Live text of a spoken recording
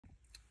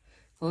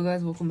Hello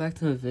guys, welcome back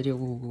to the video.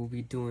 We'll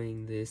be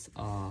doing this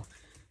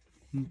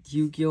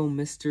Yu-Gi-Oh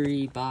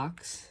mystery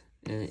box,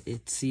 and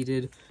it's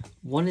seeded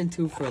 1 and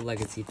 2 for a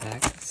legacy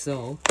pack.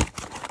 So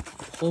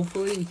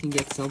hopefully we can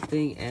get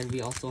something, and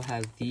we also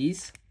have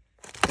these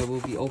that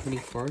we'll be opening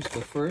first.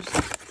 But first,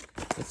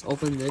 let's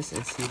open this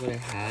and see what it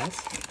has.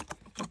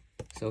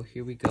 So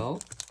here we go.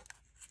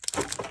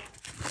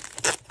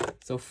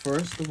 So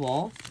first of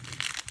all,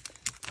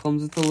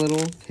 comes with a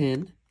little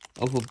pin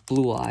of a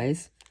Blue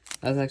Eyes.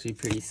 That's actually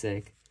pretty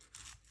sick.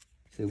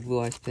 So Blue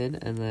Eyes pin,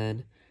 and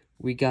then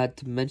we got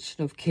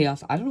Dimension of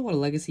Chaos. I don't know what a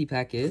legacy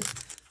pack is.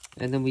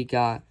 And then we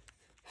got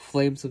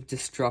Flames of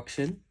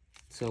Destruction.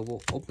 So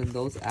we'll open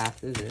those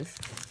after this.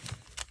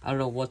 I don't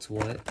know what's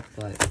what,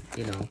 but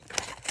you know.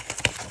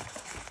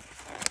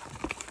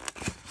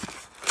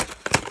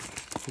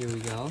 Here we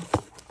go.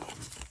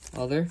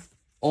 Other.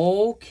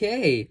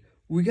 Okay,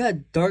 we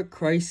got Dark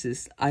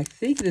Crisis. I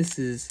think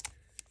this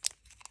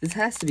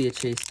has to be a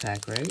chase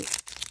pack, right?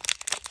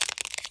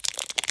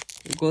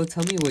 Well,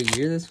 tell me what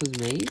year this was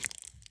made.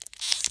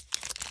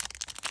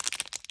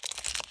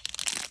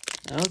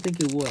 I don't think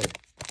it would,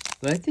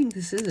 but I think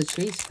this is a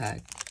chase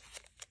pack.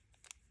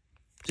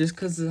 Just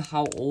because of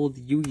how old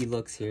Yugi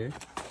looks here.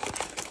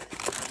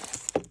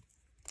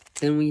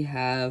 Then we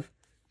have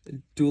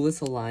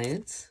Duelist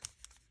Alliance.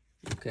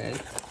 Okay.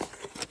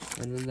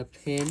 And then the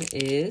pin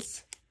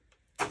is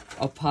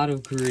a Pot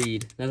of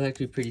Greed. That's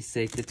actually pretty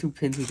sick. The 2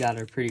 pins we got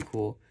are pretty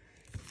cool.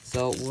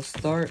 So we'll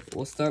start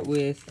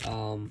with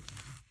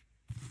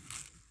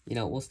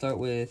we'll start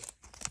with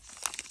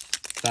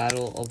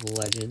Battle of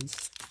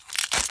Legends.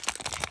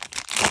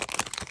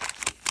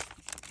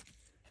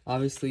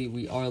 Obviously,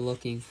 we are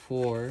looking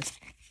for,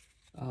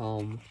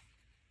 what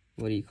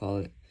do you call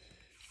it?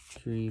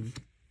 Dream.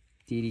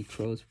 DD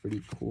Crow's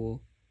pretty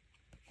cool.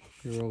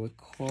 Heroic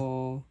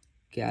Call.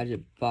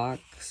 Gadget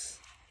Box.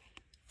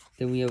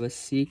 Then we have a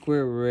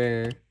Secret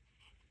Rare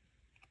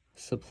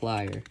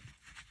Supplier,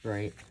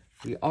 right?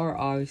 We are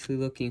obviously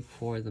looking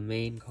for the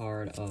main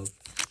card of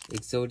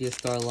Exodia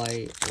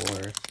Starlight,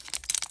 or,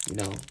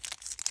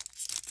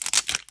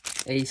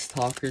 Ace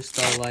Talker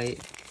Starlight.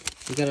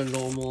 We got a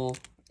normal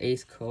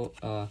Ace Code,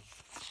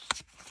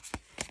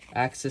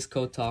 Access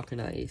Code Talker,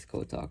 not Ace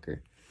Code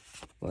Talker.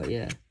 But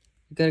yeah,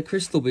 we got a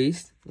Crystal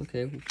Beast.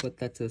 Okay, we'll put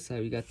that to the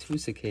side. We got 2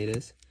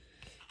 Cicadas.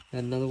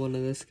 Got another one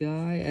of this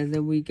guy. And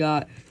then we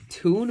got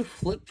Toon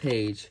Flip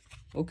Page.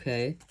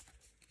 Okay.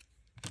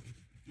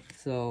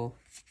 So,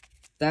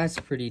 that's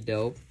pretty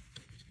dope.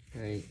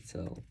 Right,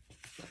 so,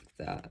 like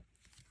that.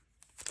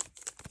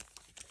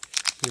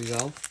 Here we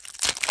go.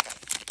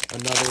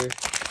 Another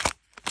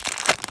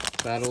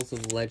Battles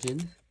of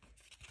Legend.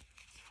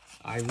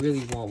 I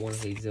really want one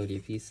of the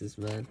Exodia pieces,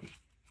 man.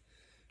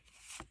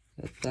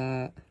 Got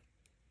that.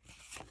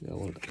 We got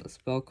one of the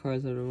spell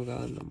cards I've never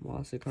gotten. A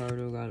monster card I've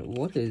never gotten.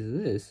 What is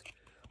this?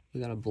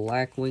 We got a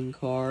Blackwing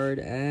card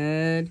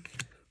and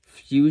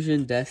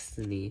Fusion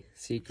Destiny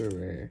Secret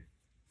Rare.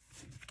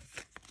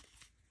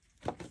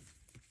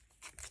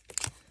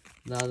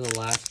 Now the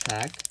last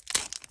pack.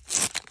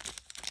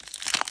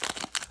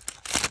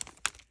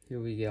 Here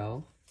we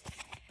go.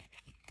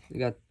 We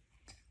got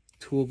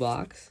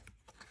Toolbox,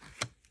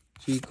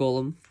 G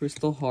Golem,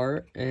 Crystal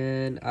Heart,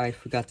 and I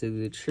forgot to do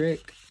the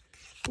trick.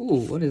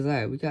 Ooh, what is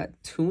that? We got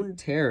Toon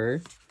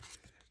Terror.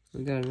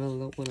 We got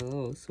another one of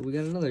those. So we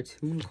got another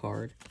Toon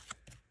card.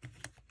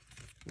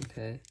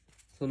 Okay.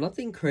 So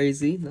nothing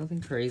crazy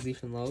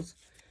from those.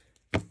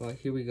 But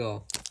here we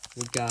go.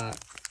 We got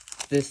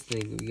this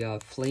thing. We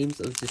got Flames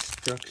of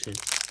Destruction.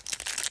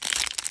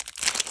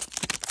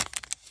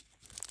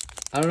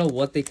 I don't know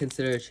what they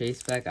consider a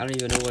chase pack. I don't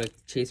even know what a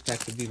chase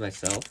pack would be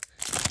myself.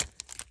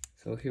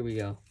 So here we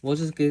go. We'll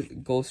just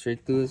go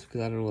straight through this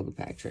because I don't know the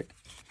pack trick.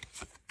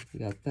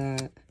 We got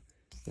that.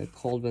 We got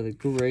Called by the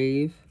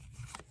Grave.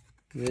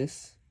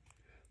 This.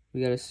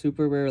 We got a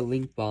super rare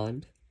Link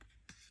Bond.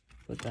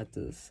 Put that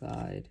to the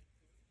side.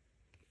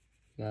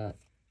 We got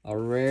a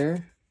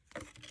rare.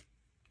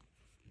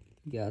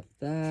 We got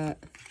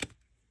that.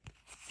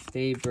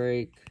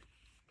 Daybreak.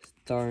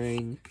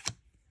 Starring.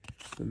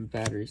 And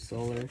Battery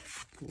Solar.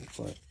 We'll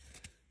put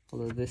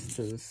all of this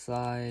to the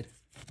side.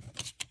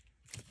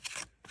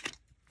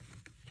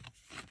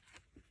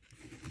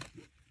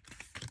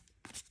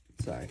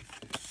 Sorry,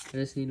 I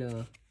just need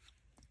to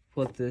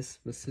put this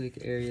specific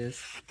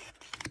areas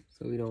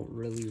so we don't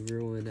really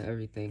ruin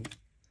everything.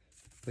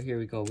 But here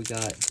we go. We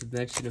got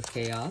Dimension of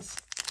Chaos.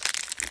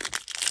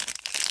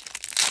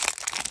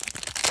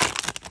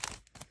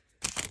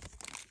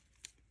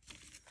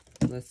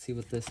 Let's see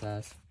what this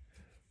has.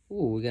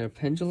 Ooh, we got a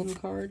Pendulum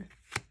card.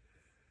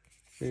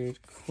 There's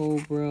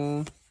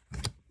Cobra.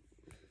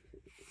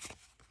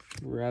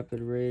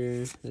 Rapid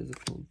Raider.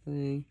 Physical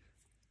thing.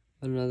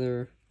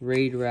 Another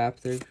Raid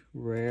Raptor.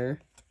 Rare.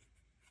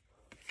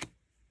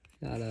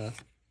 Got a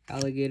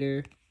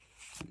Alligator.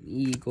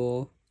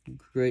 Eagle.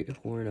 Great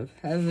Horn of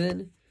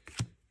Heaven.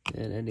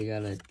 And then they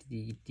got a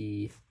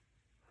DD.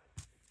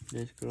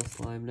 Nice Girl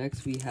Slime.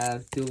 Next we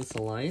have Duelist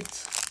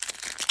Alliance.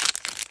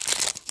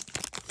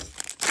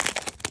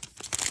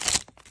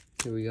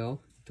 Here we go.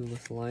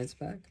 Duelist Alliance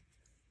pack.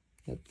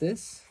 Got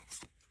this.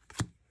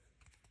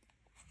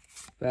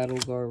 Battle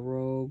Guard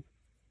Robe.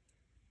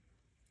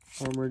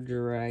 Armored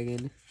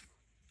Dragon.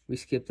 We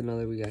skipped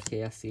another. We got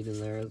Chaos Seed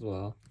in there as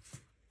well.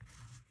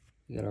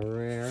 We got a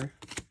rare.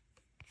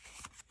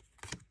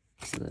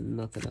 And then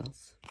nothing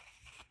else.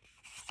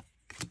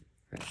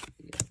 Right,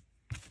 yeah.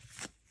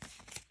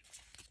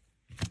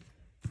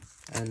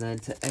 And then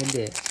to end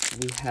it,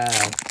 we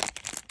have,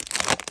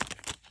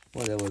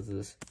 what was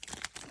this?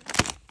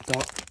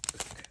 Dark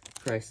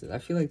Crisis. I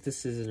feel like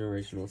this is an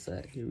original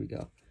set. Here we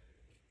go.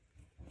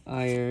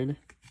 Iron.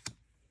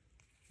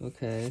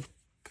 Okay.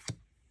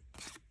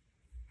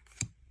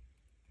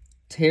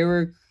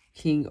 Terror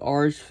King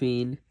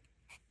Archfiend.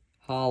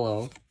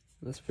 Hollow.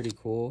 That's pretty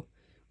cool.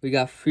 We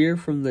got Fear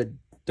from the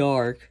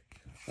Dark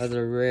as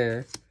a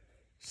rare.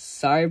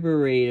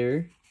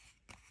 Cyberator.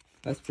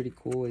 That's pretty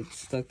cool. It's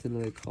stuck to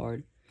another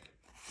card.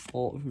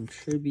 Alt from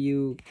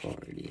Tribute.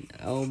 Guardian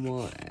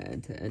Elma.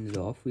 And to end it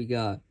off, we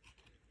got...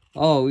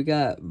 Oh, we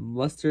got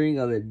Mustering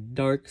of the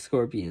Dark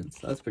Scorpions.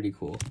 That's pretty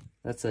cool.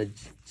 That's a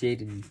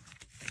Jaden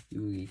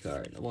Yugi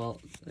card.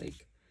 Well,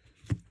 like,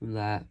 from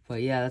that.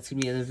 But yeah, that's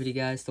going to be the end of the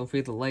video, guys. Don't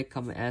forget to like,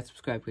 comment, and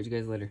subscribe. Catch you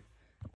guys later.